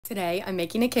Today, I'm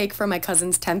making a cake for my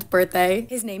cousin's 10th birthday.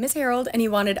 His name is Harold, and he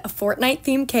wanted a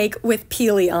Fortnite-themed cake with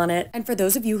Peely on it. And for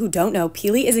those of you who don't know,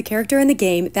 Peely is a character in the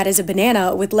game that is a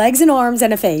banana with legs and arms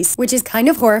and a face, which is kind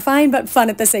of horrifying but fun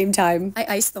at the same time. I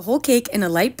iced the whole cake in a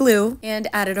light blue and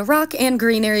added a rock and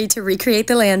greenery to recreate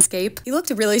the landscape. He looked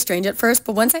really strange at first,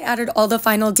 but once I added all the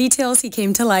final details, he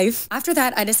came to life. After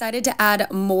that, I decided to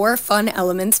add more fun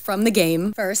elements from the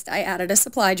game. First, I added a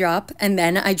supply drop, and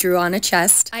then I drew on a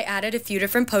chest. I added a few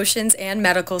different potions and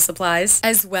medical supplies,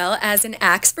 as well as an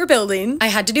axe for building. I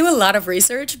had to do a lot of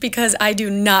research because I do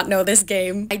not know this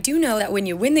game. I do know that when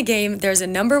you win the game, there's a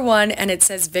number 1 and it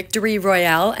says Victory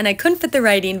Royale, and I couldn't fit the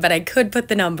writing, but I could put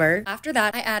the number. After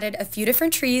that, I added a few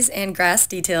different trees and grass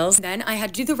details. Then I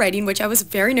had to do the writing, which I was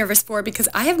very nervous for because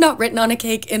I have not written on a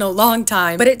cake in a long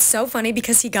time. But it's so funny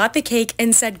because he got the cake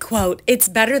and said, quote, "It's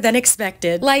better than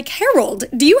expected." Like, Harold,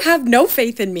 do you have no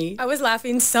faith in me? I was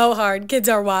laughing so hard. Kids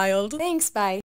are wild. Thanks, bye.